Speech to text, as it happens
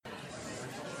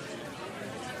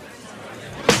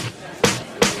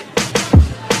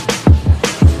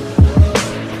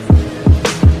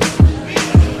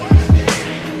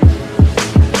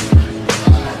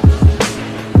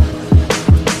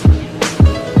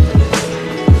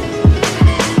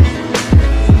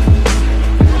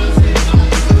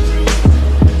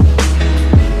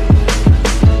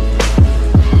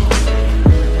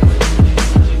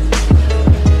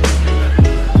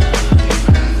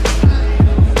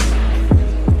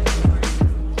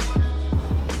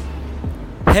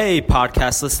Hey,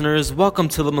 podcast listeners, welcome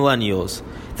to the Millennials.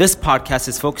 This podcast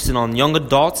is focusing on young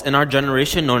adults in our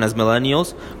generation known as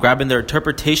Millennials, grabbing their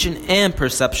interpretation and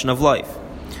perception of life.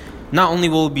 Not only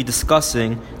will we be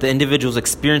discussing the individual's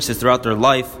experiences throughout their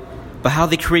life, but how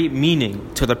they create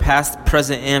meaning to their past,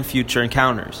 present, and future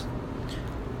encounters.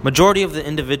 Majority of the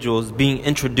individuals being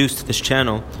introduced to this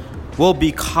channel will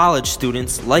be college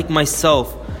students like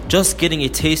myself, just getting a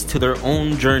taste to their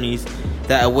own journeys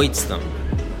that awaits them.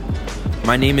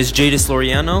 My name is Jake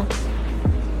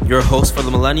Haenggi, your host for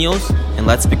the Millennials, and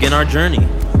let's begin our journey.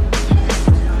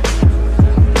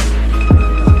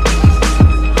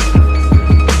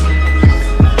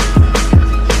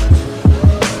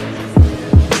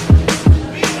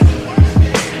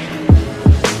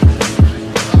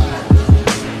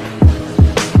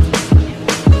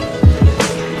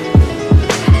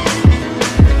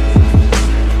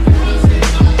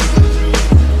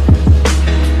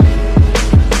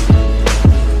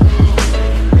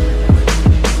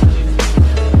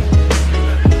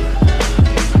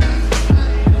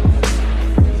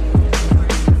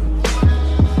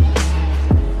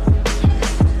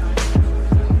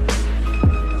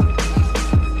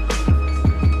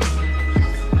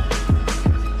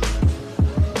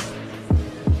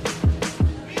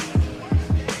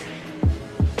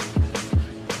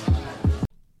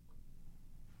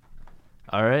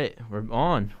 All right, we're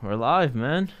on. We're live,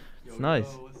 man. It's nice.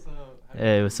 What's up?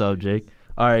 Hey, what's up, Jake?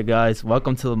 All right, guys,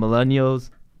 welcome to the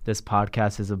Millennials. This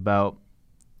podcast is about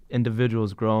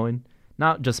individuals growing,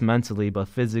 not just mentally, but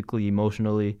physically,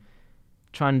 emotionally,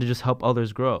 trying to just help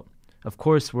others grow. Of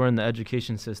course, we're in the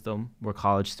education system. We're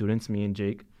college students, me and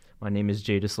Jake. My name is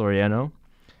Jake Haenggi,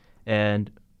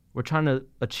 and we're trying to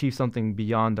achieve something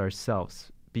beyond ourselves,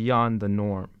 beyond the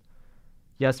norm.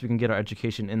 Yes, we can get our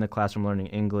education in the classroom learning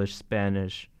English,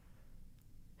 Spanish,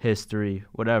 history,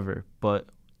 whatever. But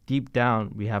deep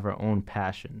down, we have our own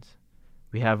passions.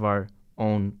 We have our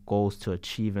own goals to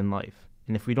achieve in life.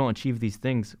 And if we don't achieve these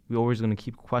things, we're always going to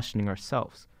keep questioning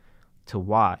ourselves to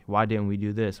why. Why didn't we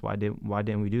do this? Why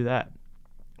didn't we do that?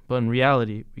 But in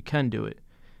reality, we can do it.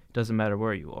 It doesn't matter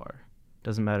where you are. It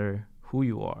doesn't matter who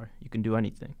you are. You can do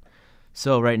anything.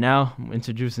 So right now, I'm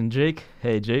introducing Jake.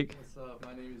 Hey, Jake. What's up?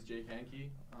 My name is Jake Haenggi,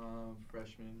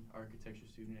 freshman architecture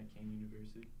student at Kane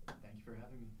University. Thank you for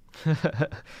having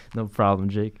me. No problem,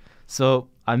 Jake. So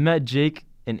I met Jake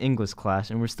in English class,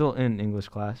 and we're still in English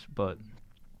class. But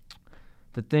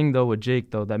the thing, though, with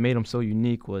Jake, though, that made him so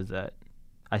unique was that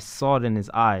I saw it in his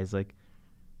eyes. Like,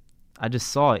 I just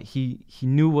saw it. He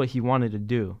knew what he wanted to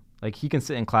do. Like, he can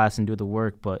sit in class and do the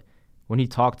work, but when he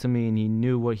talked to me and he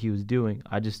knew what he was doing,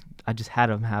 I just had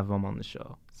to have him on the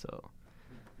show. So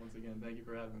Once again, thank you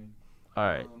for having me. all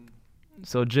right.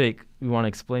 So Jake, you want to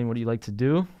explain what you like to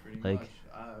do? Pretty much.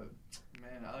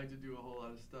 Man, I like to do a whole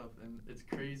lot of stuff, and it's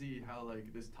crazy how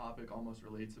like this topic almost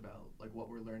relates about like what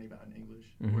we're learning about in English,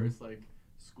 where it's like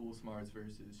school smarts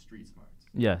versus street smarts.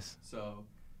 Yes. So,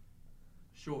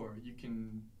 sure, you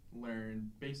can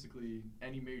learn basically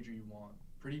any major you want,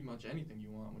 pretty much anything you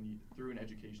want through an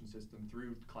education system,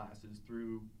 through classes,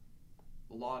 through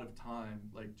a lot of time,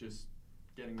 like just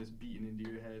getting this beaten into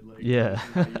your head, like Yeah.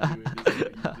 this is how you do it, this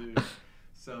is what you do.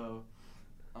 So,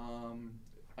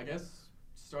 I guess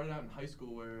started out in high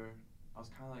school where I was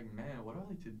kind of like, man, what do I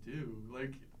like to do?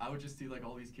 Like, I would just see like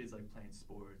all these kids like playing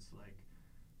sports, like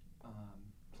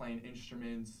playing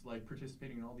instruments, like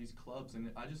participating in all these clubs,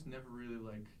 and I just never really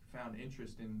like found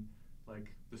interest in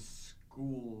like the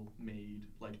school made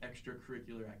like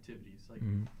extracurricular activities. Like,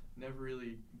 never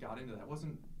really got into that.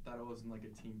 Wasn't that I wasn't like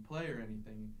a team player or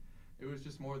anything. It was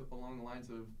just more along the lines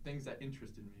of things that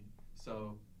interested me.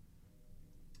 So,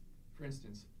 for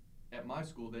instance, at my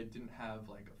school, they didn't have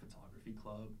like a photography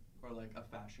club or like a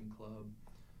fashion club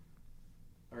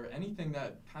or anything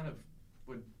that kind of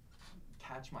would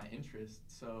catch my interest.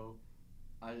 So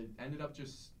I ended up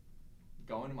just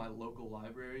going to my local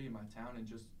library in my town and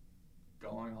just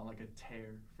going on like a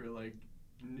tear for like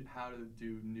how to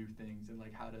do new things and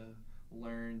like how to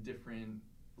learn different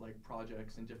like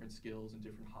projects and different skills and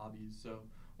different hobbies. So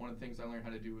one of the things I learned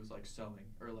how to do was like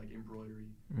sewing or like embroidery.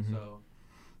 So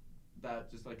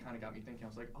that just like kind of got me thinking. I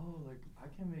was like, oh, like I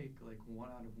can make like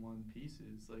 1-out-of-1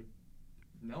 pieces. Like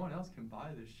no one else can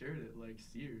buy this shirt at like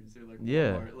Sears or like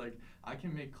Walmart. Like I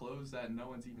can make clothes that no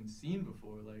one's even seen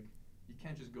before. Like you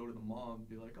can't just go to the mall and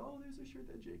be like, oh, there's a shirt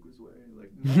that Jake was wearing.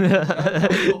 Like no,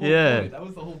 that was the whole point. That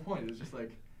was the whole point. It was just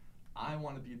like I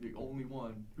want to be the only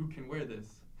one who can wear this.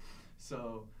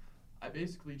 So I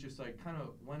basically just like kind of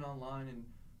went online and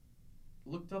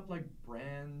looked up like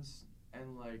brands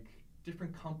and like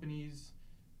different companies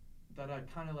that I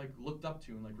kind of like looked up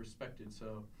to and like respected.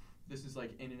 So this is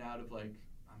like in and out of like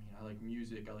I mean, I like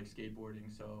music, I like skateboarding,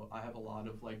 so I have a lot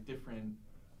of like different,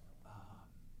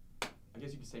 I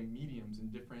guess you could say mediums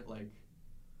and different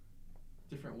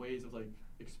ways of like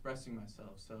expressing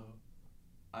myself. So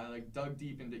I like dug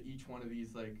deep into each one of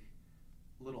these like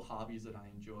little hobbies that I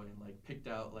enjoy and like picked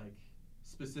out like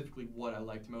specifically what I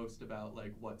liked most about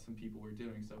like what some people were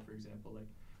doing. So for example, like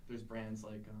there's brands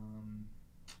like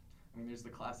I mean there's the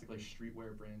classic like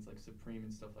streetwear brands like Supreme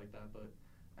and stuff like that, but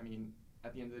I mean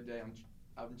at the end of the day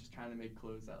I'm just trying to make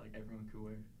clothes that like everyone could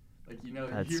wear. Like you know,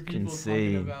 That's you hear people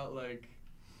insane. talking about like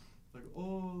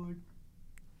oh like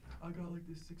I got like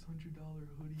this $600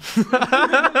 hoodie.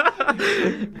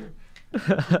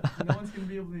 No one's gonna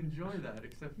be able to enjoy that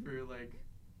except for like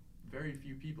very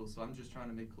few people. So I'm just trying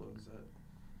to make clothes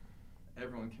that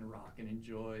everyone can rock and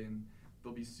enjoy, and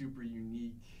they'll be super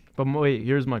unique. But wait,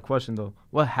 here's my question though.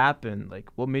 What happened? Like,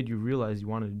 what made you realize you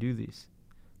wanted to do these?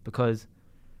 Because,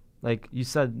 like you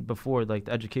said before, like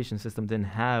the education system didn't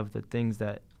have the things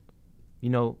that,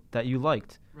 that you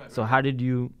liked. Right, So right. how did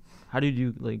you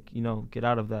like, get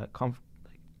out of that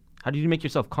like, how did you make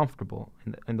yourself comfortable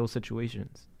in those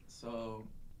situations? So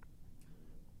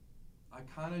I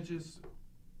kind of just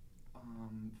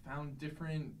found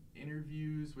different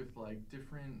interviews with like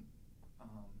different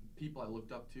people I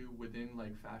looked up to within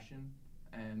like fashion,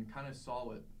 and kind of saw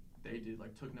what they did.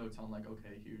 Like took notes on like,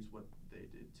 okay, here's what they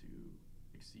did to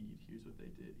exceed. Here's what they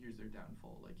did. Here's their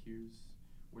downfall. Like here's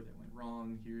where they went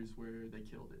wrong. Here's where they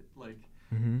killed it. Like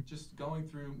just going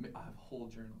through. I have a whole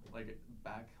journal like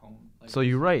back home. Like, So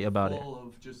you write about it. Full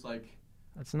of just like.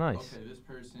 That's nice. Okay, this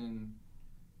person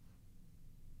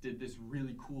did this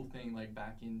really cool thing like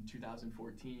back in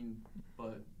 2014,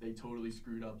 but they totally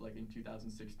screwed up like in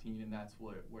 2016, and that's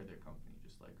where their company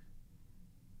just like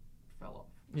fell off.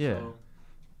 Yeah. So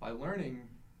by learning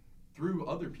through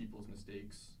other people's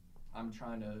mistakes, I'm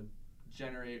trying to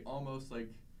generate almost like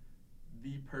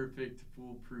the perfect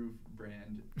foolproof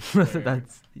brand.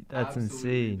 That's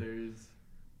insane.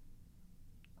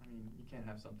 I mean, you can't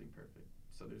have something perfect,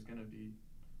 so there's gonna be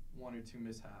one or two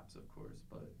mishaps, of course,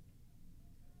 but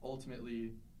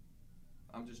ultimately,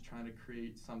 I'm just trying to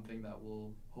create something that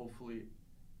will hopefully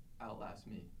outlast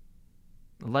me.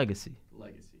 Legacy.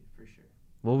 Legacy, for sure.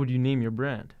 What would you name your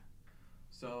brand?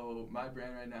 So my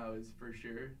brand right now is For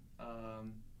Sure,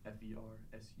 FERSURE.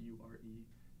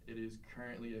 It is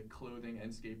currently a clothing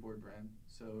and skateboard brand.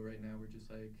 So right now we're just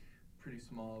like pretty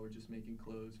small. We're just making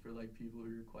clothes for like people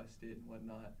who request it and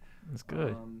whatnot. That's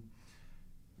good.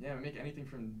 Yeah, we make anything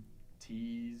from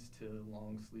tees to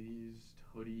long sleeves to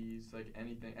hoodies, like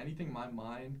anything my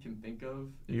mind can think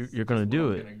of. You're gonna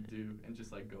do it. I'm gonna do and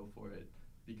just like go for it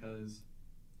because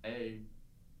I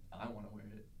want to wear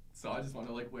it. So I just want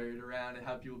to like wear it around and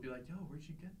have people be like, "Yo, where'd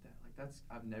you get that?" Like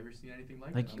I've never seen anything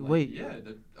like that. I'm wait, yeah,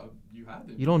 you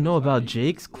haven't. You don't know about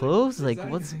Jake's clothes? Like, Like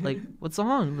what's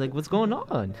on? Like what's going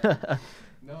on?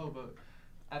 No, but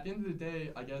at the end of the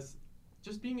day, I guess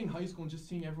just being in high school and just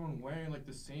seeing everyone wearing like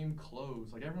the same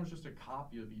clothes, like everyone's just a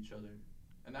copy of each other,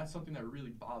 and that's something that really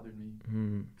bothered me.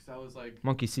 Because I was like,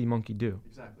 monkey see, monkey do.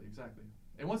 Exactly.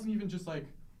 It wasn't even just like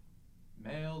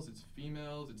males, it's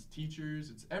females, it's teachers,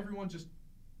 it's everyone just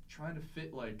trying to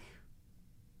fit like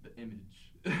the image.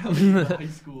 Like, the high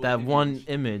school that image. One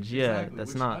image, yeah, exactly,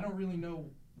 that's which not. I don't really know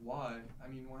why. I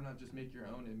mean, why not just make your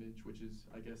own image, which is,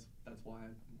 I guess, that's why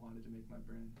I wanted to make my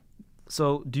brand.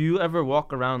 So, do you ever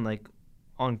walk around like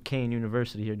on Kane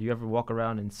University here? Do you ever walk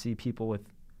around and see people with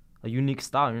a unique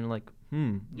style and you're like,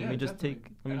 Yeah, let me just take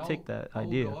that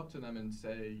idea. I'll go up to them and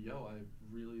say, yo, I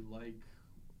really like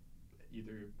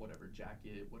either whatever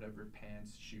jacket, whatever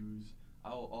pants, shoes.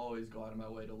 I'll always go out of my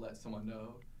way to let someone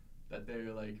know that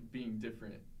they're like being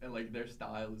different and like their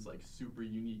style is like super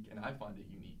unique and I find it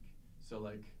unique. So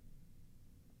like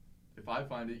if I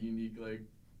find it unique, like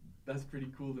that's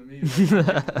pretty cool to me.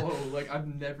 Like, whoa, like I've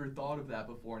never thought of that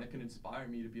before, and it can inspire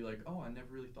me to be like, oh, I never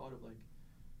really thought of like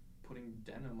putting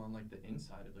denim on like the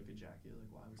inside of like a jacket.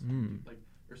 Like why would someone do, like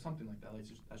or something like that. Like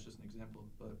that's just an example,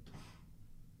 but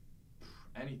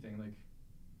anything like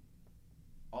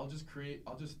I'll just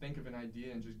think of an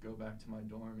idea and just go back to my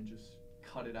dorm and just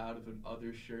cut it out of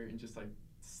another shirt and just like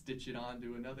stitch it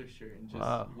onto another shirt and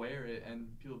just wear it, and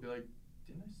people will be like,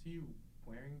 didn't I see you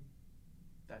wearing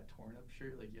that torn up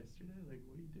shirt like yesterday? Like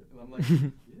what are you doing? And I'm like,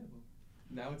 yeah, well,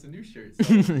 now it's a new shirt.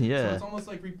 So, yeah. So it's almost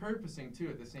like repurposing too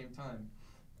at the same time.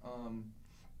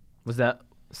 Was that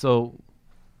so?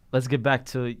 Let's get back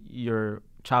to your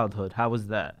childhood. How was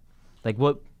that? Like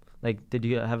what? Like did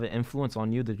you have an influence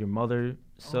on you? Did your mother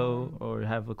sew or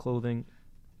have a clothing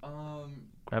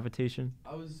gravitation?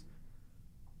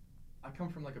 I come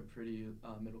from like a pretty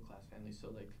middle class family, so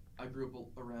like I grew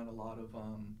up around a lot of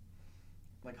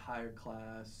like higher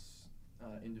class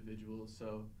individuals.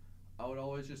 So I would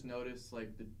always just notice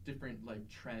like the different like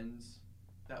trends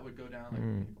that would go down,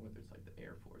 like whether it's like the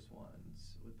Air Force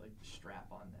Ones with like the strap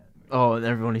on them. Oh, and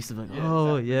everyone used to be like,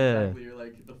 oh, exactly, yeah. Exactly. Or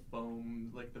like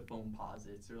the foam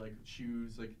posits, or like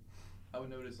shoes. Like I would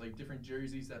notice like different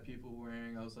jerseys that people were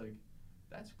wearing. I was like,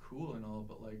 that's cool and all,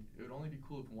 but like it would only be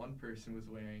cool if one person was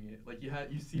wearing it. Like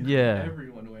you see like,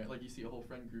 everyone wearing, like you see a whole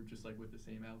friend group just like with the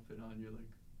same outfit on. You're like,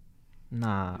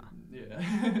 nah.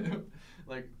 Yeah.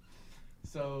 Like,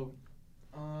 so,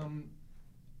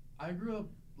 I grew up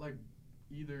like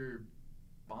either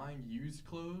buying used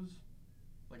clothes,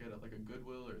 like at like a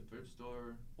Goodwill or a thrift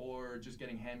store, or just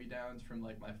getting hand-me-downs from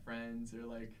like my friends, or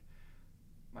like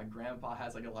my grandpa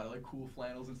has like a lot of like cool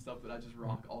flannels and stuff that I just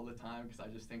rock all the time because I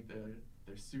just think they're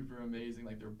super amazing.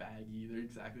 Like they're baggy. They're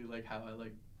exactly like how I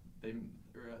like they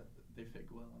fit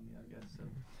well on me, I guess. So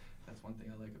that's one thing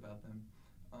I like about them.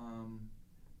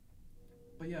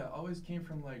 But yeah, it always came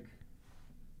from like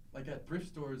at thrift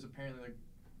stores. Apparently, like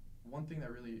one thing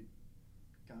that really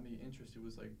got me interested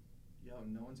was like, yo,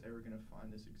 no one's ever gonna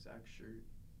find this exact shirt.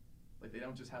 Like they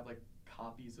don't just have like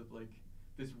copies of like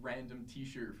this random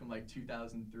T-shirt from like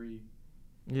 2003.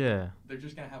 Yeah. They're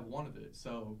just gonna have one of it.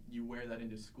 So you wear that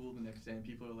into school the next day, and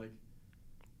people are like,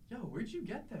 yo, where'd you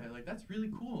get that? Like that's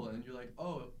really cool. And you're like,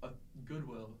 oh, a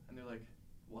Goodwill. And they're like,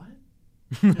 what?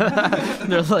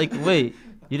 They're like, wait,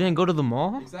 you didn't go to the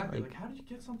mall? Exactly. Like how did you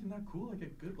get something that cool?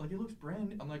 Like it looks brand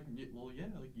new. I'm like, well, yeah.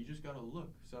 Like you just gotta look.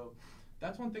 So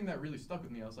that's one thing that really stuck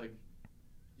with me. I was like,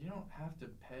 you don't have to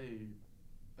pay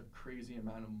a crazy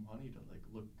amount of money to like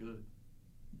look good.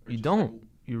 You don't. Like,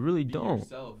 you really don't.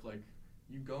 Yourself, like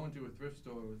you go into a thrift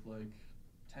store with like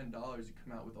 $10, you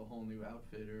come out with a whole new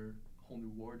outfit or a whole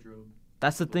new wardrobe.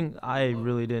 That's the thing I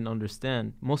really didn't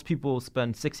understand. Most people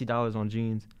spend $60 on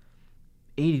jeans,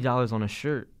 $80 on a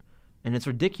shirt, and it's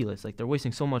ridiculous. Like they're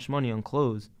wasting so much money on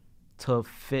clothes to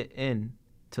fit in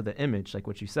to the image, like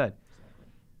what you said.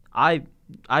 Exactly.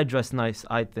 I dress nice,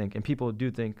 I think, and people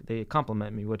do think they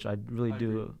compliment me, which I really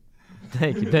do.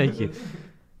 Thank you.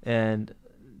 And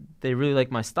they really like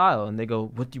my style, and they go,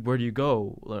 where do you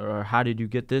go? Or how did you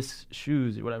get this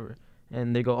shoes or whatever?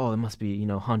 And they go, oh, it must be,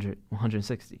 100,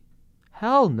 160.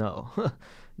 Hell no.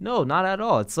 No, not at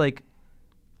all. It's like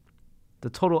the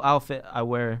total outfit I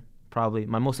wear, probably,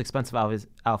 my most expensive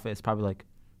outfit is probably like,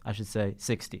 I should say,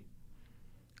 60.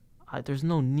 There's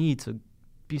no need to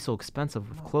be so expensive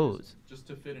with clothes. Just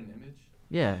to fit an image?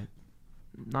 Yeah,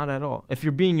 not at all. If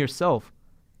you're being yourself,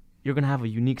 you're going to have a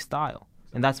unique style.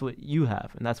 And that's what you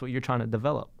have, and that's what you're trying to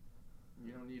develop.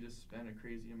 You don't need to spend a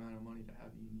crazy amount of money to have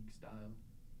a unique style.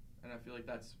 And I feel like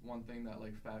that's one thing that,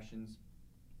 like, fashion's,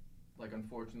 like,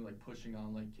 unfortunately, like, pushing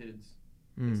on, like, kids.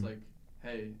 It's like,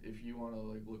 hey, if you want to,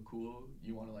 like, look cool,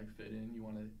 you want to, like, fit in, you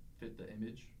want to fit the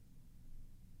image,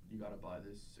 you got to buy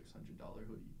this $600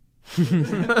 hoodie.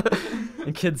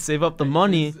 And kids save up the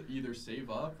money. Either save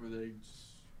up or they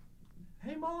just,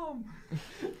 hey, Mom.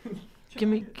 Give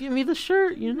me the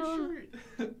shirt,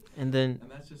 And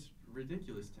that's just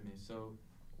ridiculous to me. So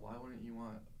why wouldn't you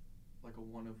want like a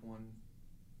one-of-one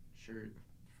shirt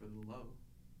for the low?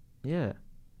 Yeah,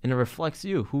 and it reflects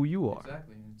who you are.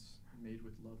 Exactly, and it's made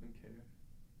with love and care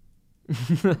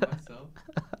for myself.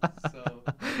 So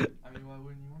I mean, why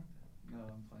wouldn't you want that? No,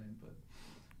 I'm playing, but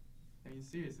I mean,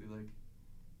 seriously, like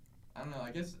I don't know.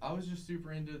 I guess I was just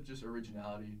super into just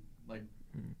originality, like.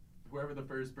 Whoever the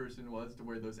first person was to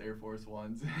wear those Air Force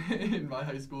Ones in my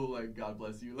high school, like, God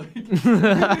bless you. Like,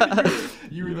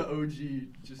 you were the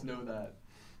OG, just know that.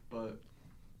 But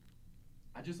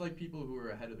I just like people who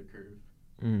are ahead of the curve,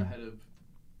 ahead of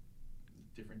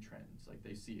different trends. Like,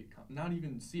 they see it not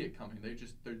even see it coming.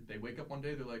 They wake up one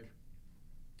day, they're like,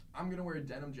 I'm going to wear a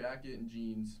denim jacket and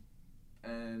jeans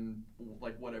and,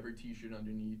 like, whatever T-shirt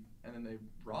underneath. And then they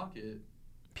rock it.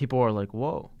 People are like,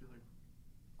 whoa. They're like,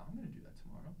 I'm going to do that.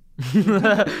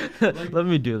 Like, let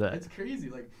me do that. It's crazy.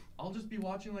 Like, I'll just be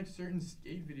watching like certain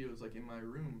skate videos like in my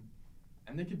room,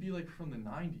 and they could be like from the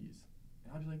 90s,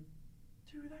 and I'll be like,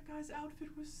 dude, that guy's outfit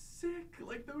was sick.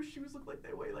 Like those shoes look like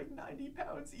they weigh like 90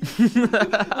 pounds each.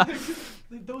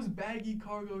 like those baggy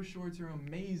cargo shorts are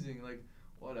amazing. Like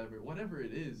whatever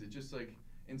it is, it just like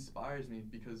inspires me,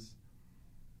 because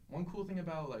one cool thing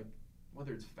about like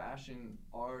whether it's fashion,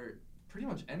 art, pretty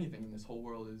much anything in this whole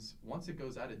world is once it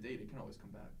goes out of date, it can always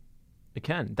come back. It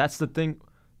can. That's the thing.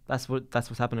 That's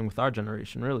what's happening with our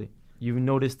generation, really. You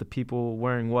notice the people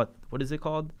wearing what is it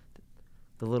called?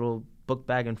 The little book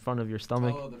bag in front of your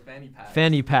stomach. Oh, the fanny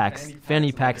packs.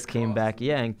 Fanny packs came back.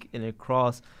 Yeah, and a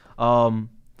cross. The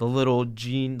whole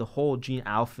jean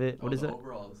outfit. What is it?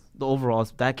 Overalls. The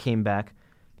overalls that came back.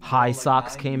 High like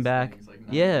socks came 90s back. things, like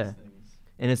 90s Yeah. things.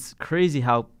 And it's crazy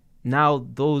how now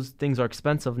those things are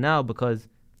expensive now because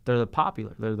they're the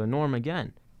popular. They're the norm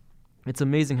again. It's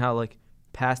amazing how like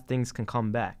past things can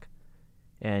come back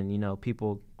and, you know,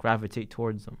 people gravitate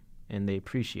towards them and they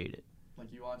appreciate it.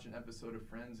 Like you watch an episode of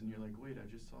Friends and you're like, wait, I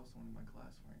just saw someone in my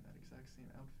class wearing that exact same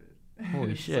outfit.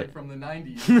 Holy it's shit. like from the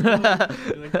 90s. You're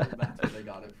like, oh, that's where they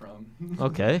got it from.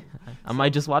 Okay. I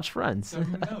might just watch Friends. So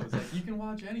who knows? Like you can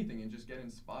watch anything and just get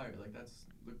inspired. Like that's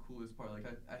the coolest part. Like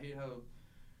I hate how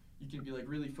you can be like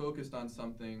really focused on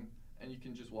something and you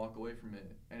can just walk away from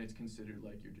it and it's considered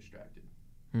like you're distracted.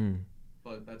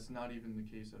 But that's not even the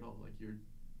case at all. Like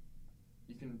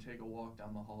you can take a walk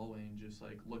down the hallway and just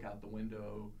like look out the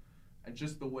window and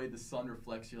just the way the sun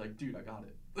reflects, you're like, dude, I got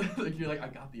it. Like you're like, I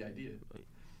got the idea.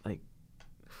 Like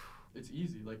it's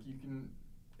easy. Like you can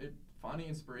finding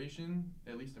inspiration,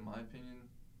 at least in my opinion,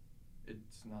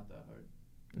 it's not that hard.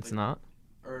 it's like, not?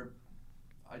 Or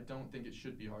I don't think it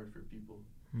should be hard for people.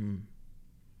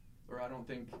 Or I don't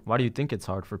think. Why do you think it's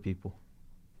hard for people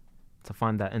to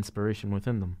find that inspiration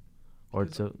within them? Or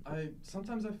to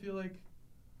sometimes I feel like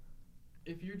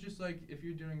if you're just like if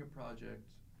you're doing a project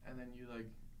and then you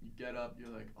get up, you're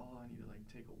like, oh, I need to like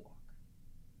take a walk,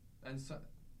 and so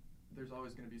there's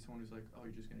always going to be someone who's like, oh,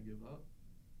 you're just going to give up,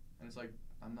 and it's like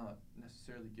I'm not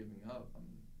necessarily giving up.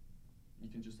 You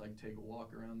can just like take a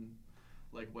walk around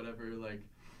like whatever like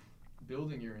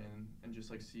building you're in and just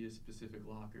like see a specific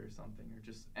locker or something or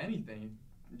just anything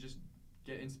and just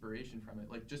get inspiration from it.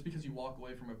 Like just because you walk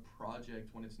away from a project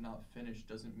when it's not finished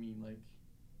doesn't mean like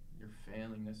you're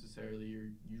failing necessarily.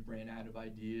 You ran out of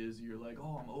ideas. You're like,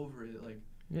 oh, I'm over it. Like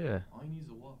yeah. All you need is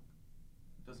a walk.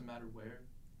 It doesn't matter where.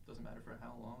 It doesn't matter for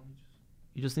how long.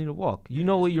 You just need to walk. You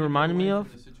know what you reminded me of?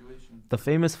 The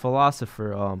famous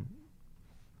philosopher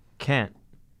Kant.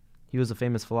 He was a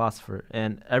famous philosopher,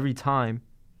 and every time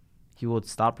he would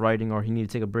stop writing or he needed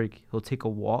to take a break, he'll take a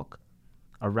walk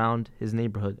around his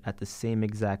neighborhood at the same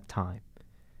exact time.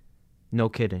 No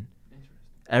kidding.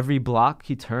 Every block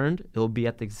he turned, it'll be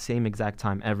at the same exact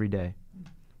time every day.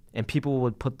 And people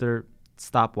would put their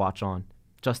stopwatch on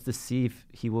just to see if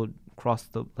he would cross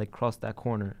that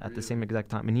corner at the same exact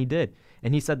time. And he did.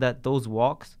 And he said that those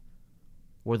walks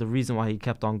were the reason why he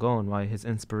kept on going, why his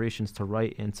inspirations to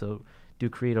write and to do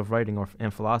creative writing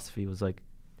and philosophy was like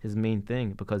his main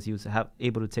thing, because he was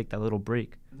able to take that little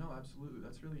break. No, absolutely.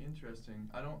 That's really interesting.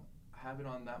 I don't have it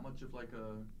on that much of like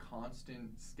a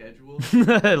constant schedule.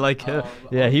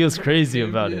 Yeah, he was crazy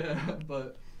about it. Yeah,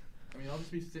 but I mean, I'll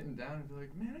just be sitting down and be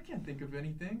like, man, I can't think of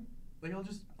anything. Like I'm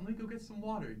gonna go get some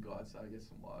water. You go outside, get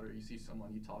some water. You see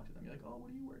someone, you talk to them. You're like, oh, what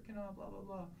are you working on? Blah blah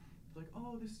blah. It's like,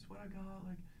 oh, this is what I got.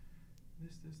 Like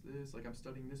this. Like I'm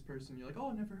studying this person. You're like, oh,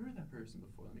 I never heard that person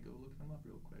before. Let me go look them up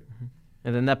real quick.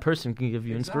 And then that person can give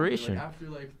you inspiration. Like after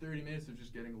like 30 minutes of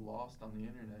just getting lost on the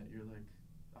internet, you're like,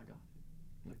 I got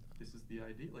it. Like this is the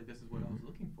idea. Like this is what I was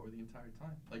looking for the entire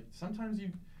time. Like sometimes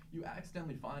you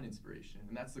accidentally find inspiration,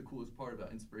 and that's the coolest part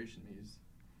about inspiration to me is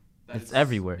that it's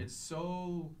everywhere. It's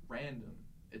so random.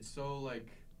 It's so like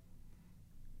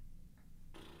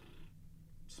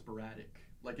sporadic.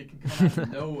 Like it can come out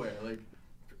of nowhere. Like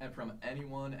from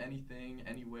anyone, anything,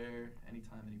 anywhere,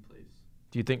 anytime, any place.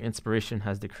 Do you think inspiration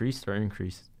has decreased or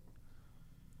increased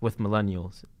with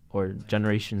millennials or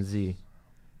Generation Z?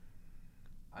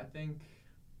 I think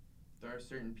there are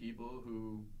certain people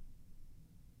who,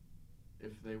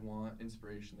 if they want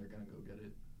inspiration, they're going to go get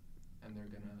it. And they're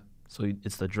going to... So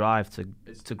it's the drive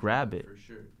to grab it. For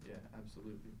sure. Yeah,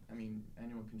 absolutely. I mean,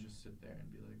 anyone can just sit there and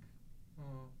be like,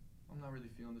 oh, I'm not really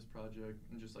feeling this project.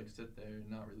 And just like sit there and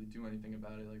not really do anything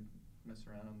about it. Like mess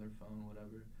around on their phone,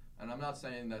 whatever. And I'm not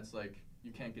saying that's like...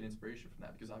 You can't get inspiration from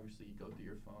that because obviously you go through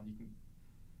your phone, you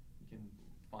can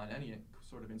find any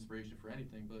sort of inspiration for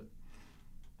anything. But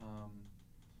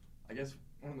I guess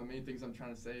one of the main things I'm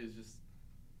trying to say is just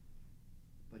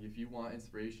like if you want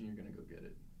inspiration, you're gonna go get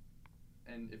it.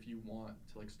 And if you want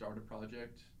to like start a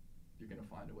project, you're gonna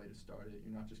find a way to start it.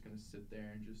 You're not just gonna sit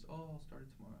there and just I'll start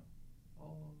it tomorrow.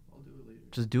 I'll do it later.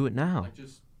 Just do it now. Like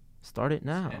just start it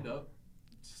now. Stand up.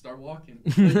 Start walking.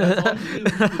 Like, that's all you really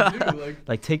need to do.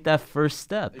 Like take that first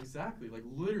step. Exactly. Like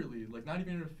literally. Like not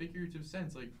even in a figurative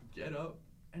sense. Like get up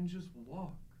and just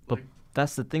walk. But like,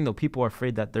 that's the thing though. People are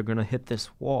afraid that they're gonna hit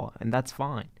this wall, and that's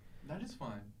fine. That is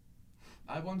fine.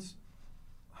 I once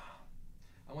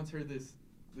heard this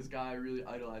guy I really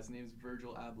idolized. His name's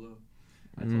Virgil Abloh.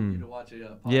 I told you to watch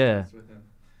a podcast with him.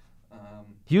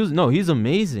 He's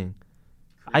amazing.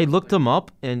 I looked him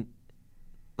up, and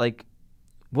like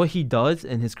what he does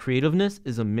and his creativeness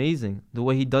is amazing. The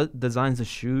way he designs the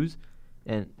shoes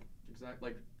and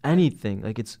like anything,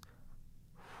 like it's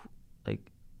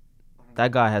like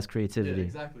That guy has Yeah, creativity.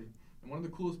 exactly. And one of the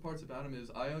coolest parts about him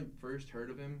is I first heard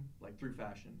of him like through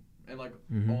fashion and like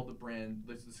Mm-hmm. all the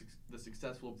the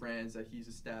successful brands that he's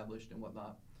established and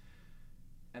whatnot.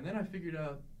 And then I figured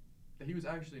out that he was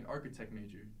actually an architect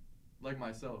major, like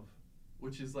myself,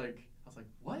 which is like I was like,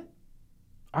 what?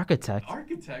 Architect.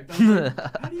 Architect? I was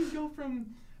like, how do you go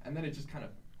from? And then it just kind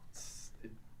of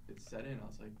it set in. I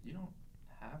was like, you don't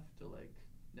have to like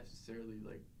necessarily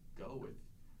like go with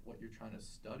what you're trying to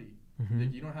study. Mm-hmm.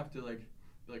 Like you don't have to like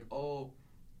be like, oh,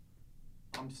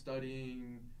 I'm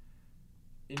studying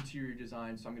interior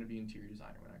design, so I'm gonna be an interior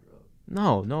designer when I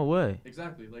grow up. No way.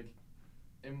 Exactly. Like,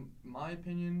 in my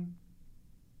opinion,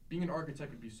 being an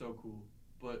architect would be so cool,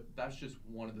 but that's just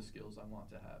one of the skills I want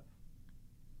to have.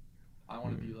 I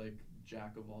want to be like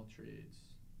jack of all trades,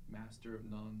 master of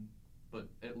none, but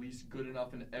at least good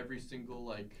enough in every single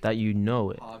like That you know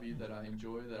it. hobby that I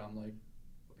enjoy that I'm like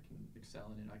I can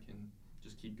excel in it. I can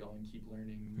just keep going, keep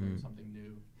learning, learn something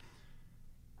new.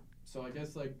 So I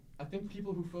guess like I think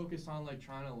people who focus on like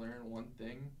trying to learn one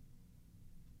thing,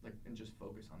 like and just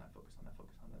focus on that,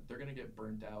 they're gonna get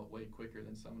burnt out way quicker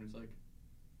than someone who's like,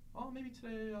 oh, maybe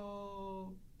today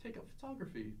I'll take up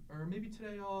photography, or maybe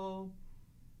today I'll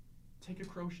take a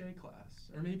crochet class,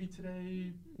 or maybe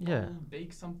today I'll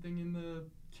bake something in the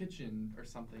kitchen or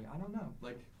something. I don't know.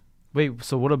 Like, wait,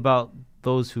 so what about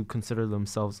those who consider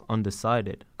themselves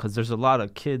undecided? Because there's a lot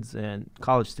of kids and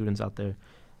college students out there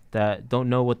that don't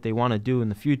know what they want to do in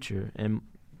the future, and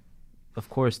of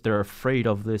course they're afraid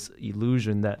of this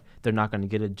illusion that they're not going to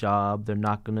get a job, they're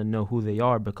not going to know who they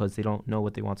are because they don't know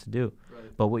what they want to do.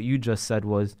 right. But what you just said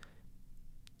was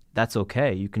that's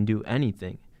okay, you can do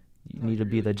anything. You need to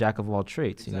be the jack of all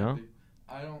trades. Exactly.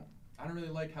 You know. I don't really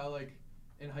like how like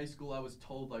in high school I was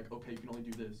told like, okay, you can only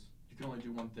do this, you can only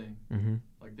do one thing. Mm-hmm.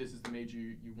 Like this is the major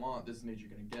you want, this is the major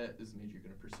you're gonna get, this is the major you're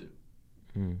gonna pursue.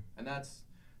 And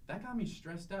that got me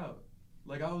stressed out.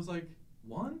 Like I was like,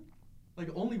 one? Like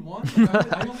only one?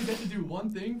 Like, I only get to do one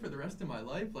thing for the rest of my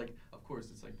life? Like, of course,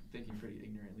 it's like thinking pretty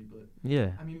ignorantly, but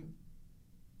yeah. I mean,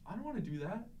 I don't want to do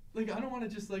that. Like, I don't want to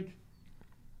just like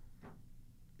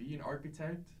be an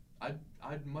architect.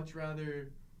 I'd much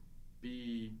rather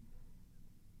be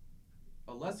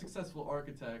a less successful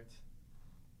architect,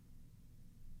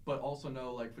 but also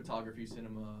know like photography,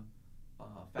 cinema,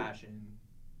 fashion,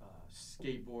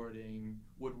 skateboarding,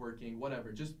 woodworking,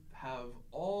 whatever. Just have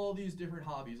all these different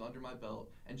hobbies under my belt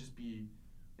and just be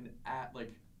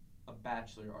like a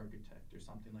bachelor architect or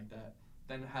something like that.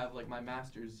 Then have like my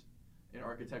master's in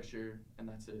architecture and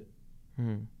that's it.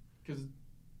 Because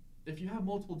if you have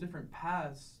multiple different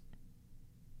paths,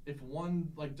 if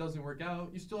one like doesn't work out,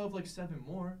 you still have like 7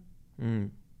 more.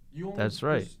 That's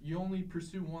right. You only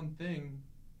pursue one thing.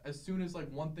 As soon as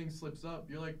like one thing slips up,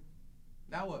 you're like,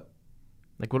 now what?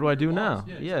 Like, what do I do now?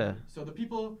 Yeah. So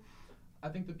I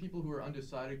think the people who are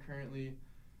undecided currently,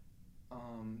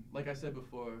 like I said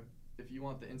before, if you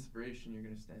want the inspiration, you're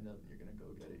gonna stand up and you're gonna go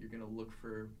get it. You're gonna look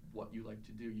for what you like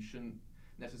to do. You shouldn't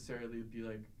necessarily be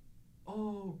like,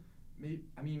 oh, maybe.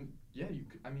 I mean, yeah, you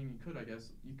could. I mean, you could. I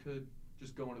guess you could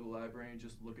just go into the library and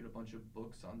just look at a bunch of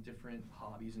books on different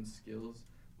hobbies and skills.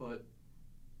 But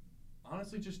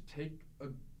honestly, just take a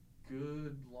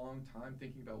good long time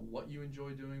thinking about what you enjoy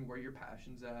doing, where your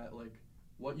passion's at, like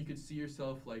what you could see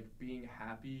yourself like being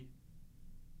happy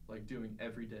like doing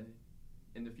every day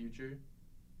in the future,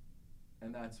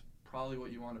 and that's probably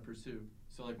what you want to pursue.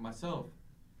 So like myself,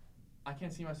 I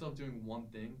can't see myself doing one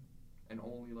thing and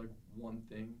only like one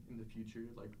thing in the future,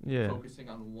 like focusing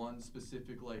on one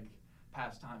specific like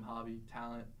pastime, hobby,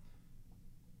 talent.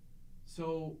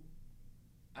 So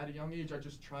at a young age I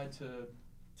just tried to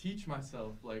teach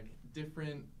myself like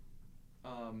different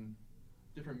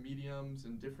mediums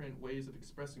and different ways of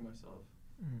expressing myself.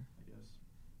 I guess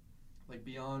like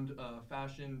beyond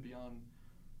fashion, beyond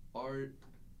art,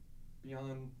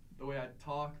 beyond the way I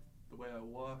talk, the way I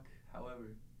walk,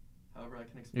 however I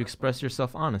can express. You express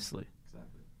yourself honestly.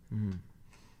 Exactly.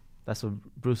 That's what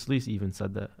Bruce Lee even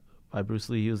said. That by Bruce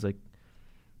Lee, he was like,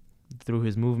 through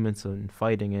his movements and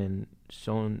fighting and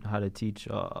showing how to teach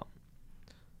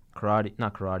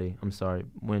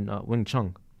Wing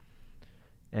Chun.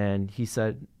 And he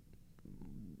said,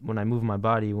 when I move my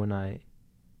body, when I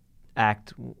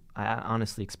act, I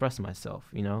honestly express myself,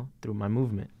 through my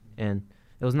movement. And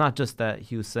it was not just that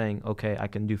he was saying, okay, I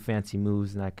can do fancy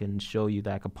moves and I can show you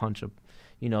that I can punch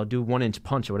do 1-inch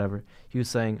punch or whatever. He was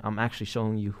saying, I'm actually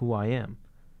showing you who I am.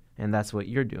 And that's what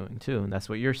you're doing too. And that's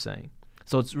what you're saying.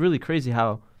 So it's really crazy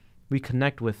how we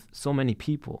connect with so many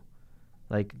people.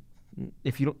 Like,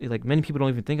 if you don't, like, many people don't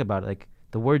even think about it. Like,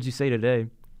 the words you say today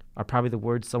are probably the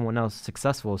words someone else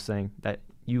successful is saying that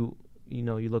you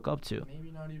you look up to.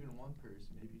 Maybe not even one person,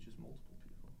 maybe just multiple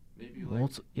people. Maybe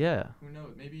Yeah. who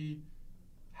knows? Maybe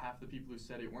half the people who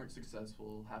said it weren't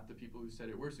successful, half the people who said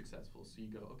it were successful. So you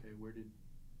go, okay, where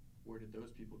did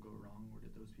those people go wrong? Where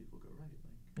did those people go right?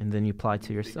 And then you apply to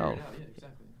figure yourself. it out. Yeah,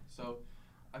 exactly. So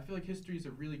I feel like history is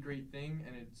a really great thing,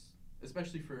 and it's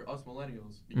especially for us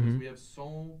millennials because we have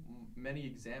so many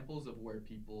examples of where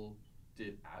people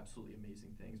did absolutely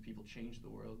amazing things. People changed the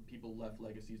world. People left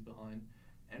legacies behind,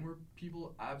 and where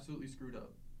people absolutely screwed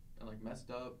up and messed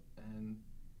up and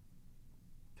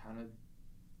kind of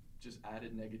just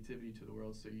added negativity to the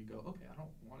world. So you go, okay, I don't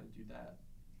want to do that.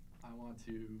 I want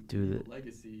to do a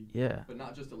legacy, but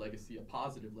not just a legacy, a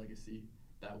positive legacy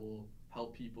that will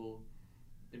help people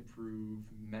improve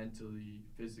mentally,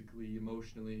 physically,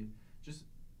 emotionally, just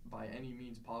by any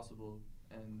means possible.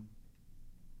 And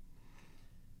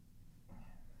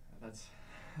that's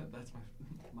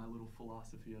my little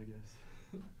philosophy, I guess.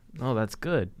 Oh, that's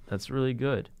good. That's really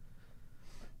good.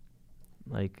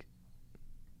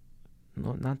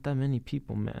 Not that many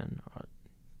people, man,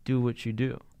 do what you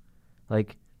do.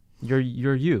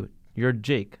 You're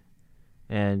Jake,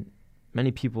 and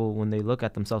many people, when they look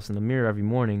at themselves in the mirror every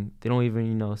morning, they don't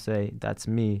even say that's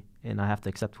me and I have to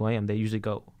accept who I am. They usually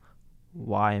go,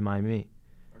 why am I me?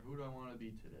 Or who do I want to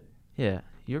be today? Yeah,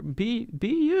 be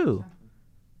you.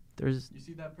 Exactly. You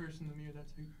see that person in the mirror,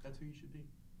 that's who you should be.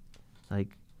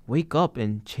 Wake up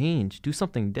and change, do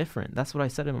something different. That's what I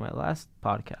said in my last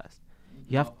podcast.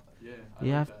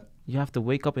 You have to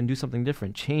wake up and do something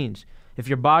different, change. If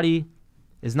your body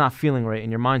is not feeling right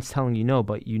and your mind's telling you no,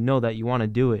 but you know that you want to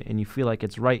do it and you feel like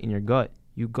it's right in your gut,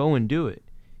 you go and do it.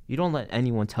 You don't let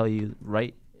anyone tell you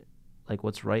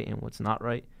what's right and what's not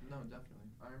right. No, definitely.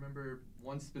 I remember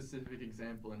one specific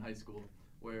example in high school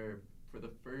where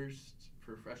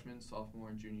for freshman, sophomore,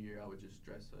 and junior year, I would just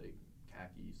dress like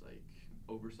khakis,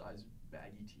 oversized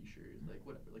baggy t-shirts,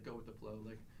 whatever, go with the flow,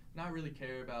 not really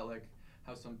care about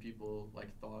how some people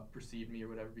perceived me or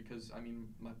whatever, because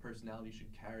my personality should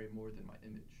carry more than my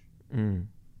image.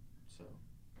 So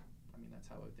that's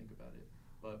how I would think about it.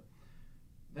 But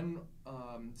then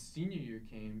senior year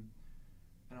came,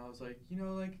 and I was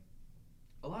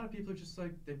a lot of people are just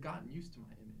they've gotten used to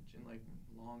my image and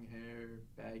long hair,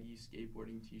 baggy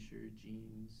skateboarding t-shirt,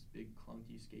 jeans, big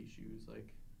clunky skate shoes.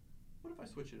 What if I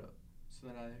switch it up? So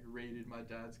then I raided my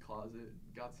dad's closet,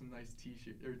 got some nice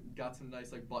t-shirt, or got some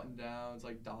nice button downs,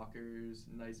 Dockers,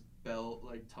 nice belt,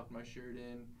 tucked my shirt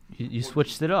in. You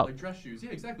switched it up. Dress shoes.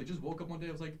 Yeah, exactly. Just woke up one day,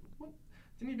 I was what?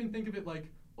 Didn't even think of it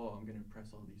oh, I'm gonna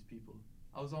impress all these people.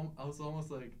 I was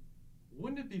almost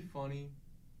wouldn't it be funny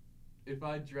if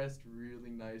I dressed really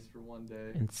nice for one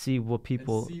day and see what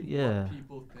people what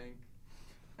people think?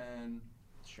 And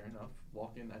sure enough,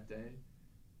 walk in that day,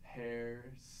 hair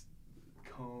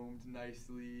combed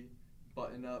nicely,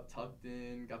 button up, tucked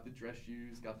in, got the dress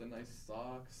shoes, got the nice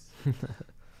socks.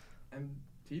 And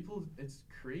people, it's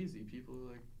crazy. People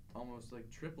almost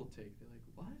triple take. They're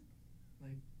what?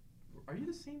 Are you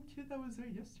the same kid that was there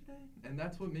yesterday? And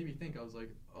that's what made me think. I was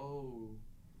oh,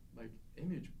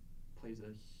 image plays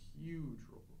a huge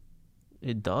role.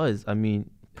 It does.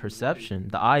 Perception.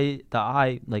 The eye,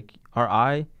 our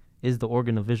eye is the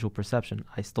organ of visual perception.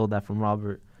 I stole that from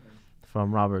Robert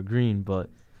Greene, but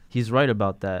he's right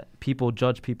about that. People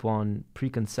judge people on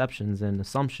preconceptions and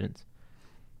assumptions.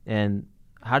 And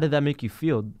how did that make you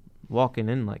feel walking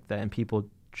in like that and people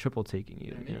triple taking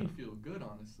you? It made me feel good,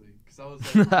 honestly, because I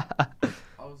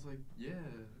was yeah,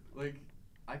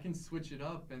 I can switch it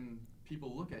up and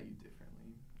people look at you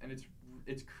differently. And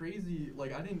it's crazy.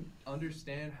 I didn't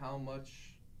understand how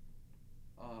much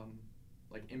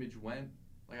image went.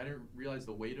 I didn't realize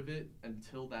the weight of it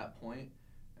until that point.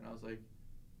 And I was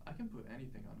I can put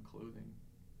anything on clothing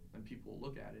and people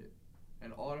look at it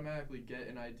and automatically get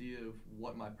an idea of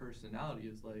what my personality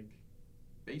is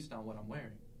based on what I'm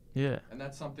wearing. Yeah. And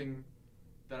that's something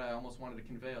that I almost wanted to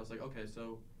convey. I was okay,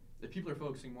 so if people are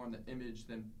focusing more on the image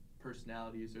than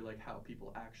personalities or how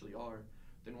people actually are,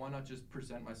 then why not just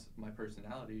present my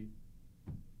personality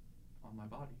on my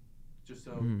body? Just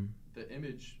so the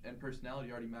image and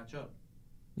personality already match up.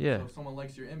 Yeah. So if someone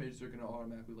likes your image, they're going to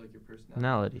automatically like your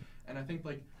personality. And I think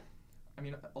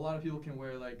a lot of people can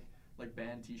wear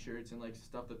band t-shirts and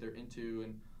stuff that they're into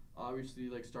and obviously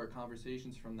start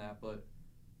conversations from that, but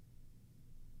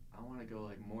I want to go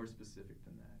more specific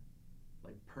than that.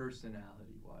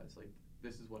 Personality wise,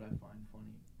 this is what I find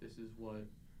funny. This is what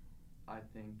I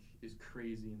think is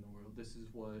crazy in the world. This is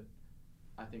what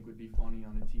I think would be funny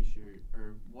on a t-shirt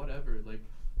or whatever.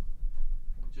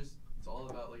 It's all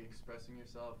about expressing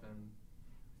yourself and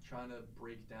trying to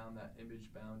break down that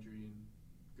image boundary and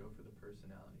go for the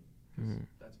personality.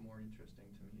 because that's more interesting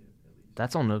to me at least.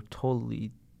 That's on a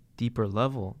totally deeper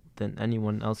level than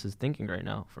anyone else is thinking right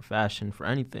now for fashion, for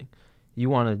anything. You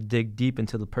want to dig deep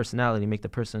into the personality, make the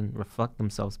person reflect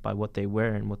themselves by what they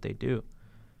wear and what they do.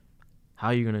 How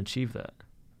are you going to achieve that?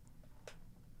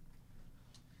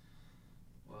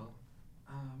 Well,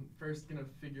 first gonna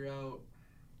figure out.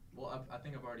 Well, I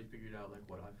think I've already figured out like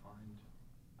what I find.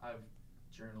 I have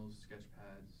journals, sketch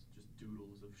pads, just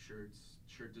doodles of shirts,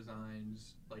 shirt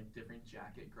designs, like different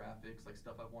jacket graphics, like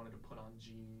stuff I've wanted to put on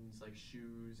jeans, like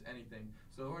shoes, anything.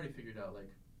 So I've already figured out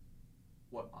like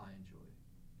what I enjoy.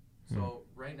 So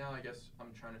right now, I guess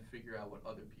I'm trying to figure out what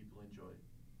other people enjoy,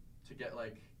 to get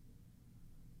like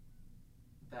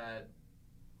that,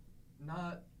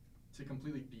 not to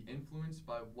completely be influenced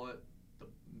by what the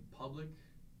public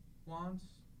wants,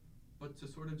 but to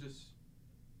sort of just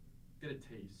get a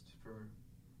taste for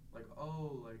like,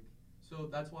 oh, like, so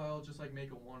that's why I'll just like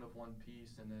make a one of one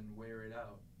piece and then wear it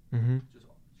out. Just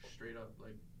straight up,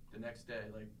 like the next day,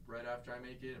 like right after I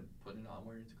make it and putting it on,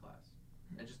 wearing it to class.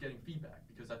 And just getting feedback,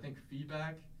 because I think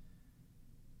feedback,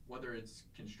 whether it's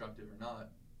constructive or not,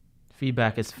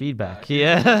 feedback is feedback.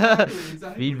 Yeah.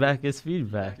 Exactly. Feedback is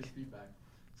feedback. Feedback is feedback.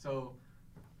 So,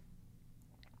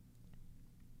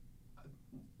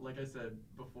 like I said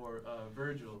before,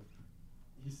 Virgil,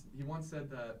 he once said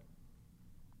that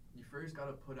you first got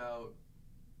to put out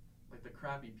like the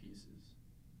crappy pieces.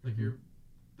 Like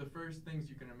the first things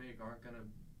you're gonna make aren't gonna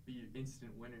be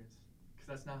instant winners. Because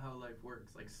that's not how life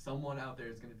works. Like, someone out there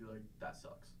is going to be like, that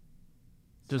sucks.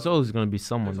 There's always going to be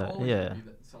someone that,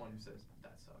 someone who says,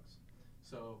 that sucks.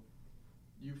 So,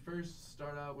 you first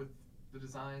start out with the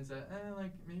designs that,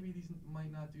 like, maybe these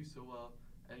might not do so well,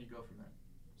 and you go from there.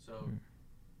 So,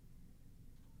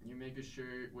 you make a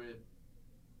shirt with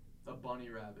a bunny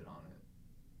rabbit on it.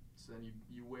 So then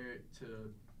you wear it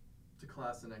to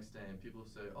class the next day, and people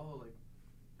say, oh, like,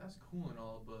 that's cool and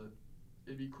all, but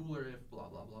it'd be cooler if blah,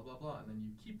 blah, blah, blah, blah. And then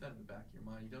you keep that in the back of your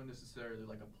mind. You don't necessarily,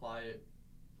 like, apply it,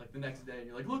 like, the next day. And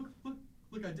you're like, look,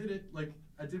 I did it. Like,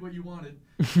 I did what you wanted.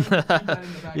 You keep that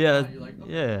in the back of your mind. You're like,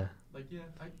 okay. Yeah. Like, yeah,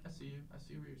 I see you. I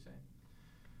see what you're saying.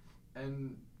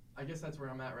 And I guess that's where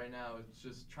I'm at right now. It's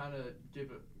just trying to get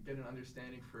an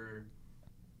understanding for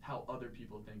how other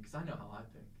people think. Because I know how I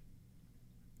think.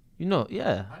 You know,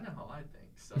 yeah. I know how I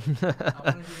think. So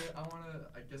I want to,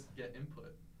 I guess, get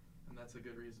input. And that's a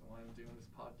good reason why I'm doing this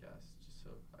podcast, just so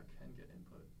I can get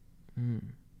input.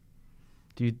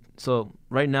 So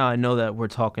right now I know that we're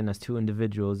talking as two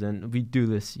individuals, and we do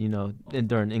this,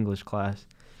 during English class.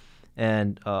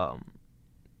 And do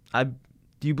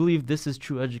you believe this is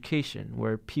true education,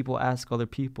 where people ask other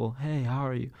people, hey, how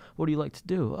are you? What do you like to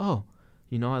do? Oh,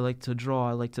 I like to draw,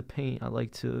 I like to paint, I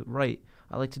like to write,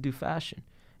 I like to do fashion.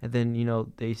 And then,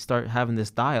 they start having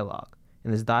this dialogue.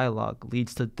 And this dialogue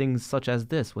leads to things such as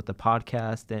this with the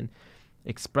podcast and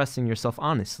expressing yourself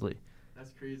honestly.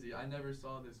 That's crazy. I never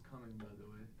saw this coming, by the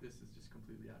way. This is just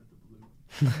completely out of the blue.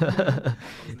 I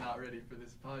was not ready for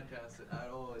this podcast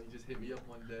at all. And he just hit me up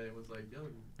one day and was like, yo,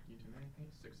 you doing anything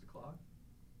at 6 o'clock?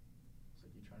 It's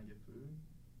like, you trying to get food?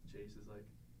 Jace is like,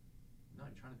 no,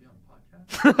 you're trying to be on a podcast?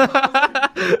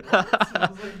 I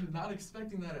was like, not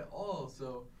expecting that at all.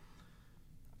 So,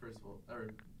 first of all,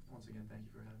 once again, thank you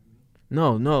for having me.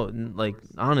 No, like,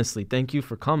 honestly, thank you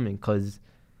for coming, because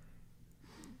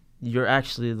you're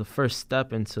actually the first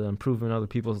step into improving other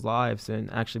people's lives and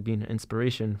actually being an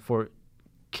inspiration for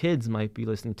kids might be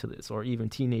listening to this, or even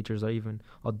teenagers, or even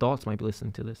adults might be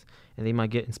listening to this, and they might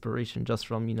get inspiration just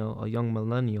from, a young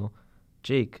millennial,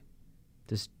 Jake.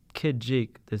 This kid,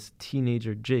 Jake, this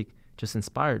teenager, Jake, just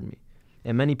inspired me.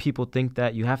 And many people think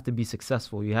that you have to be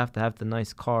successful. You have to have the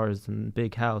nice cars and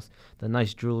big house, the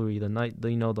nice jewelry,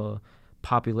 the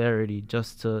popularity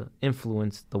just to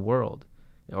influence the world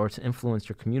or to influence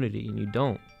your community, and you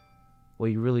don't.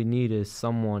 What you really need is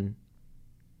someone,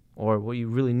 or what you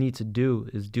really need to do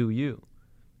is do you.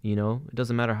 It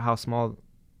doesn't matter how small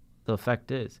the effect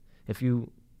is. If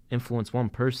you influence one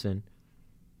person,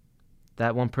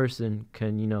 that one person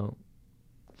can,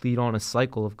 lead on a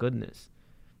cycle of goodness.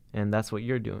 And that's what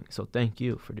you're doing. So thank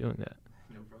you for doing that.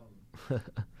 No problem. I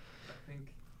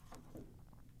think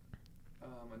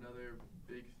another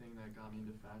big thing that got me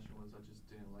into fashion was I just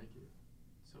didn't like it.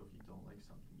 So if you don't like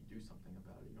something, you do something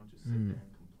about it. You don't just sit there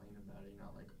and complain about it. You're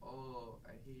not like, oh,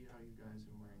 I hate how you guys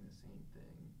are wearing the same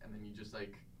thing. And then you just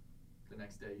like, the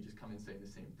next day you just come in saying the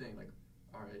same thing. Like,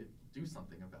 all right, do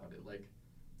something about it. Like,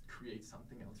 create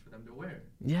something else for them to wear.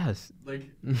 Yes. Like,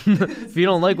 if you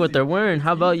don't like what they're wearing,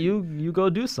 how about you go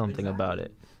do something about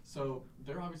it? So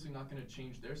they're obviously not going to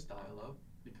change their style up,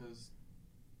 because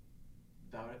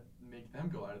that would make them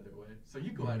go out of their way. So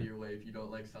you go out of your way if you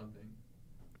don't like something,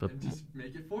 But and just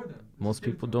make it for them. most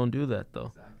people don't do that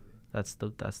though.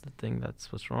 Exactly. That's the thing.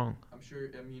 That's what's wrong. I'm sure.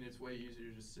 I mean, it's way easier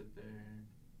to just sit there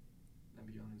and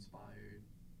be uninspired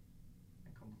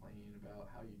and complain about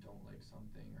how you don't like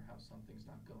something or how something's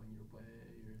not going your way.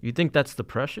 Or You think that's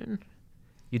depression?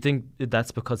 You think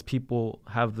that's because people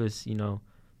have this,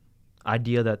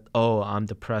 idea that, oh, I'm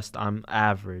depressed, I'm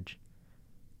average.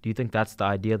 Do you think that's the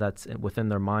idea that's within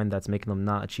their mind that's making them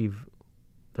not achieve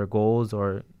their goals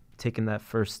or taking that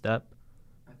first step?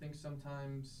 I think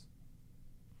sometimes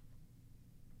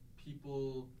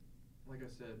people, like I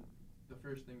said, the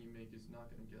first thing you make is not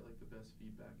going to get like the best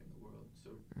feedback in the world. So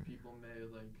people may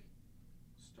like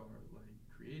start like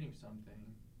creating something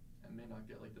and may not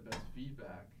get like the best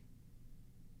feedback,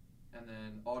 and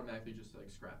then automatically just like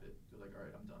scrap it. They're like, all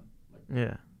right, I'm done. Like,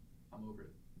 Yeah. I'm over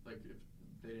it. Like if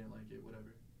they didn't like it,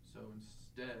 whatever. So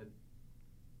instead,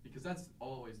 because that's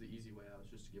always the easy way out,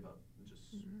 is just to give up and just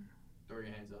throw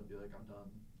your hands up, be like, I'm done,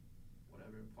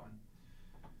 whatever, fine.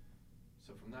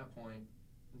 So from that point,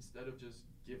 instead of just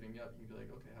giving up, you can be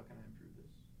like, okay, how can I improve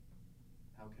this?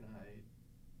 How can I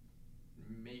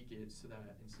make it so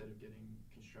that instead of getting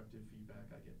constructive feedback,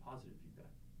 I get positive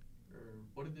feedback? Or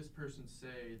what did this person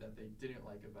say that they didn't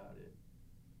like about it?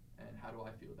 And how do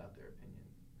I feel about their opinion?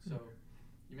 So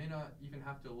you may not even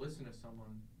have to listen to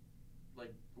someone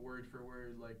like word for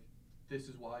word, like this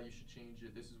is why you should change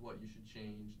it, this is what you should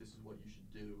change, this is what you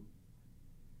should do.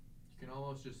 You can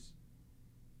almost just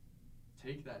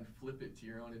take that and flip it to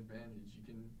your own advantage. You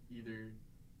can either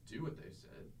do what they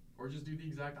said or just do the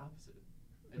exact opposite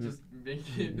and just make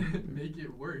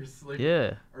it worse. Like,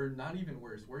 yeah. Or not even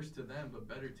worse to them, but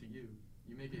better to you.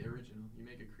 You make it original, you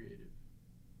make it creative.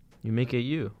 You make it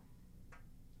you.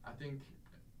 I think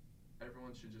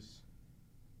everyone should just,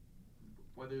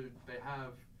 whether they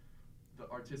have the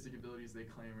artistic abilities they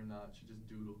claim or not, should just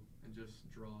doodle and just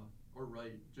draw or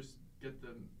write. Just get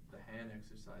the hand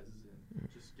exercises in.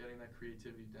 Just getting that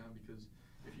creativity down, because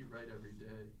if you write every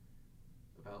day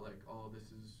about like, oh, this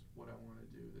is what I want to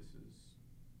do, this is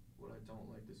what I don't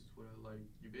like, this is what I like,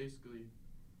 you basically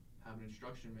have an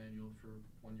instruction manual for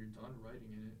when you're done writing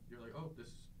in it. You're like, oh, this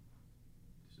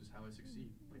is how I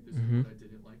succeed. Like, this is what I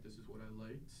didn't like, this is what I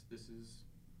liked,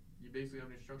 you basically have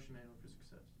an instruction manual for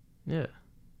success. Yeah.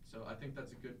 So I think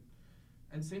that's a good,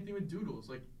 and same thing with doodles.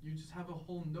 Like, you just have a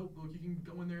whole notebook. You can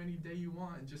go in there any day you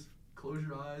want and just close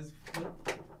your eyes,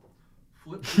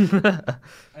 flip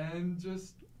and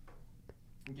just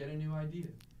get a new idea.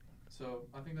 So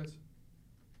I think that's,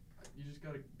 you just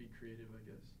gotta be creative, I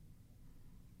guess.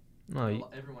 No,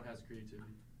 everyone has creativity.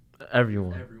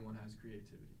 Everyone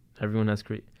has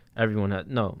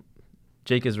creativity. No,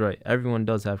 Jake is right. Everyone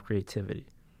does have creativity.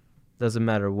 Doesn't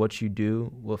matter what you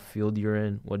do, what field you're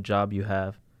in, what job you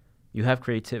have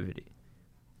creativity.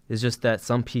 It's just that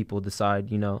some people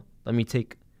decide, let me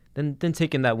take, then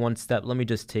taking that one step, let me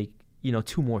just take,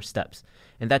 2 more steps.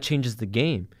 And that changes the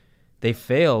game. They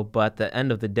fail, but at the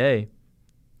end of the day,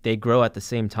 they grow at the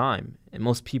same time. And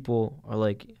most people are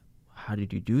like, how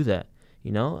did you do that?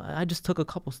 I just took a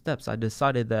couple steps. I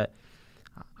decided that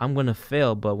I'm going to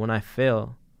fail, but when I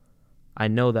fail, I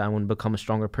know that I'm going to become a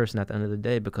stronger person at the end of the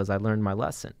day because I learned my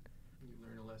lesson. You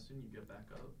learn a lesson, you get back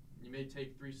up. You may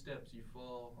take 3 steps, you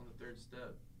fall on the 3rd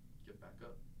step, get back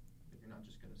up. You're not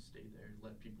just going to stay there and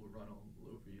let people run all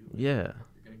over you. Yeah.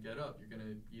 You're going to get up. You're going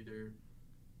to either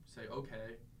say,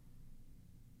 okay,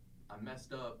 I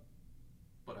messed up,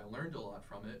 but I learned a lot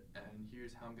from it, and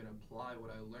here's how I'm going to apply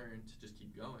what I learned to just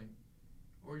keep going.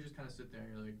 Or you just kind of sit there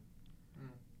and you're like,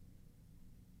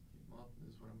 well, this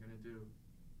is what I'm going to do.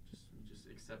 Just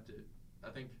accept it. I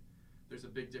think there's a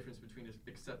big difference between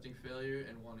accepting failure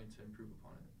and wanting to improve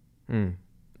upon it.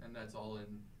 And that's all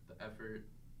in the effort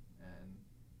and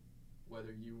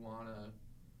whether you want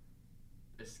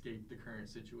to escape the current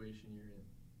situation you're in.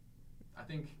 I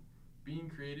think being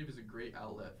creative is a great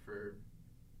outlet for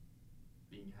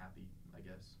being happy, I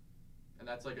guess. And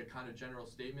that's like a kind of general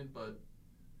statement, but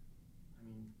I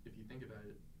mean, if you think about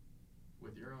it,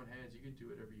 with your own hands, you can do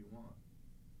whatever you want.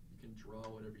 You can draw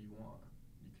whatever you want.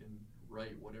 You can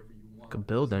write whatever you want. You can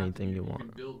build anything you want. You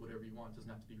can build whatever you want. It doesn't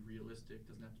have to be realistic. It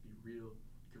doesn't have to be real.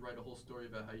 You could write a whole story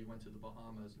about how you went to the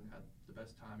Bahamas and had the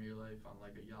best time of your life on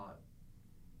like a yacht.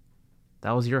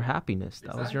 That was your happiness.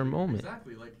 That was your moment.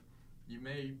 Exactly. Like, you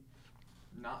may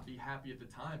not be happy at the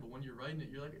time, but when you're writing it,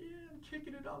 you're like, yeah, I'm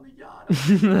kicking it on the yacht.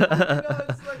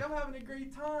 It's like, I'm having a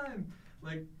great time.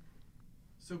 Like,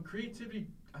 so creativity,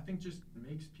 I think, just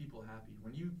makes people happy.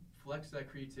 When you flex that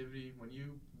creativity, when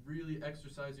you really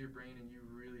exercise your brain and you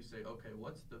really say, okay,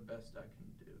 what's the best I can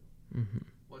do?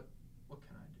 What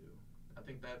can I do? I think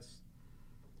think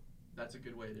that's a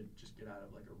good way to just get out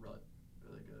of like a rut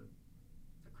or like a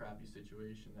crappy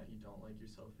situation that you don't like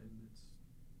yourself in.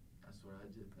 That's what I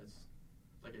did. That's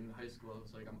like in high school, I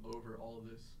was like, I'm over all of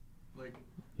this. Like,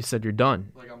 you said you're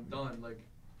done. Like, I'm done. Like,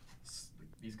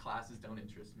 these classes don't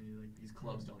interest me. Like, these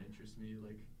clubs don't interest me.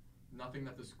 Like, nothing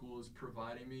that the school is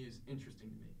providing me is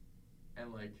interesting to me.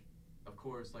 And like, of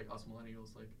course, like us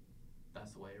millennials, like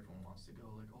that's the way everyone wants to go.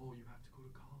 Like, oh, you have to go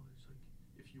to college. Like,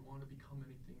 if you want to become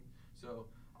anything. So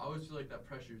I always feel like that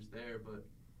pressure is there, but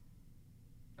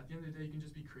at the end of the day, you can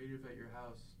just be creative at your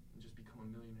house and just become a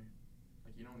millionaire.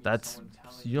 Like, you don't need someone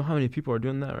telling you. You know how many people are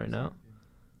doing that right now?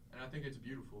 And I think it's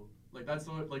beautiful. Like, that's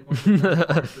what, like one of the best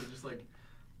parts of just like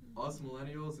us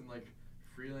millennials and like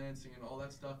freelancing and all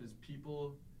that stuff is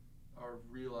people are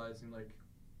realizing like,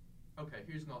 okay,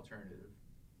 here's an alternative.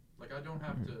 Like, I don't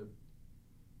have to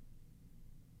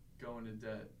go into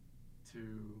debt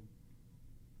to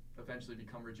eventually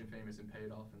become rich and famous and pay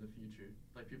it off in the future.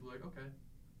 Like, people are like, okay,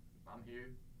 I'm here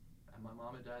at my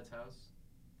mom and dad's house.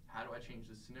 How do I change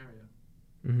this scenario?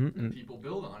 And people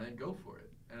build on it and go for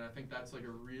it. And I think that's like a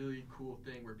really cool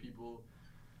thing where people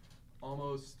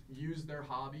almost use their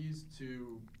hobbies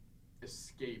to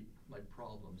escape like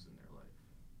problems in their life.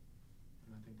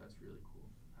 And I think that's really cool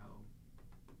how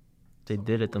they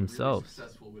did it themselves. Really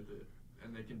successful with it,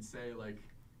 and they can say like,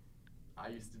 I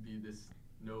used to be this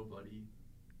nobody,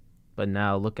 but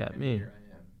now look at me. Here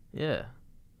I am. Yeah,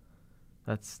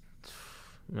 that's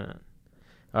man.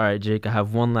 All right, Jake, I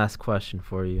have one last question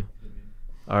for you.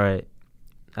 All right,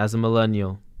 as a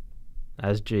millennial,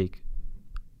 as Jake,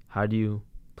 how do you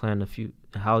plan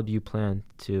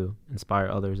to inspire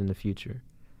others in the future?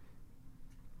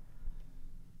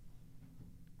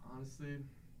 Honestly,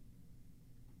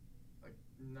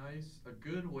 a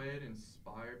good way to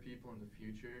inspire people in the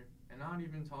future, and not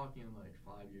even talking like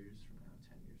 5 years from now,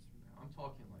 10 years from now. I'm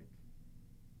talking like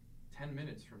 10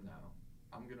 minutes from now.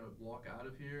 I'm going to walk out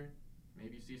of here,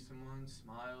 maybe see someone,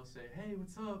 smile, say, hey,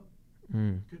 what's up?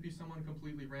 Could be someone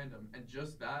completely random. And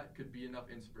just that could be enough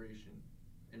inspiration,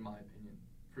 in my opinion,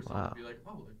 for someone to be like,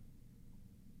 oh, like,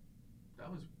 that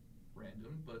was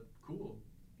random, but cool.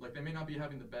 Like, they may not be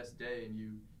having the best day, and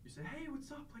you say, hey,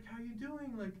 what's up? Like, how you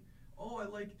doing? Like, oh, I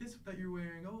like this that you're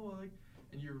wearing. Oh, I like,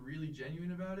 and you're really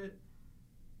genuine about it.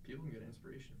 People can get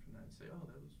inspiration from that and say, oh,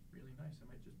 that was really nice. I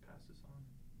might just pass this on.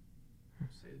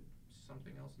 Say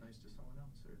something else nice to someone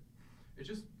else. Or it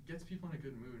just gets people in a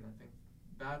good mood, and I think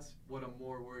that's what I'm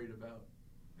more worried about.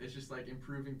 It's just like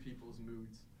improving people's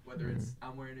moods. Whether it's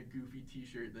I'm wearing a goofy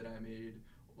t-shirt that I made,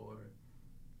 or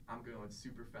I'm going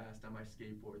super fast on my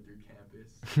skateboard through campus.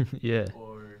 Yeah.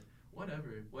 Or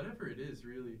whatever it is,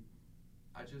 really.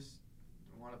 I just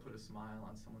want to put a smile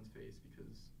on someone's face,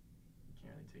 because you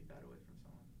can't really take that away from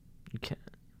someone. You can't.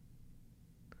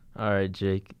 All right,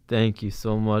 Jake. Thank you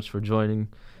so much for joining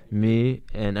me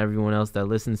and everyone else that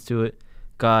listens to it.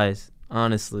 Guys,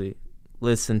 honestly,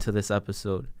 listen to this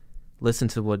episode. Listen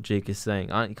to what Jake is saying,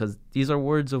 because these are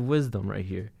words of wisdom right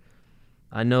here.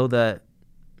 I know that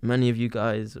many of you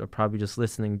guys are probably just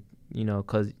listening,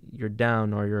 because you're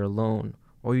down or you're alone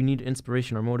or you need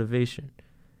inspiration or motivation.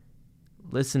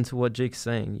 Listen to what Jake's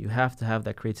saying. You have to have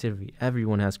that creativity.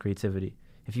 Everyone has creativity.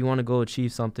 If you want to go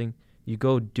achieve something, you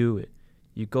go do it.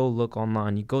 You go look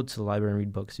online. You go to the library and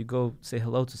read books. You go say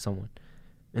hello to someone.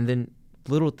 And then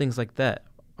little things like that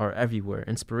are everywhere.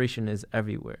 Inspiration is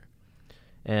everywhere.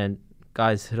 And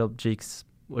guys, hit up Jake's,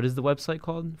 what is the website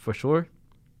called? For sure?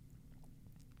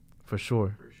 For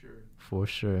sure. For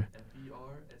sure. FERSURE.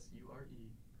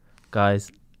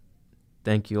 Guys,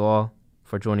 thank you all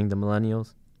for joining the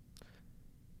Millennials.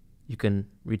 You can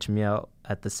reach me out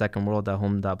at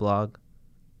thesecondworld.home.blog,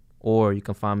 or you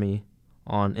can find me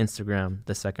on Instagram,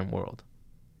 The Second World.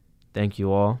 Thank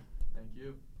you all. Thank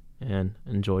you. And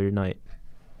enjoy your night.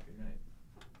 Good night.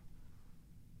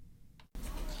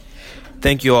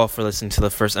 Thank you all for listening to the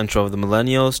first intro of the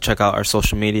Millennials. Check out our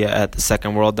social media at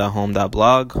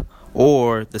thesecondworld.home.blog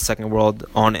or The Second World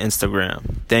on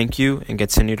Instagram. Thank you, and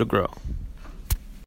continue to grow.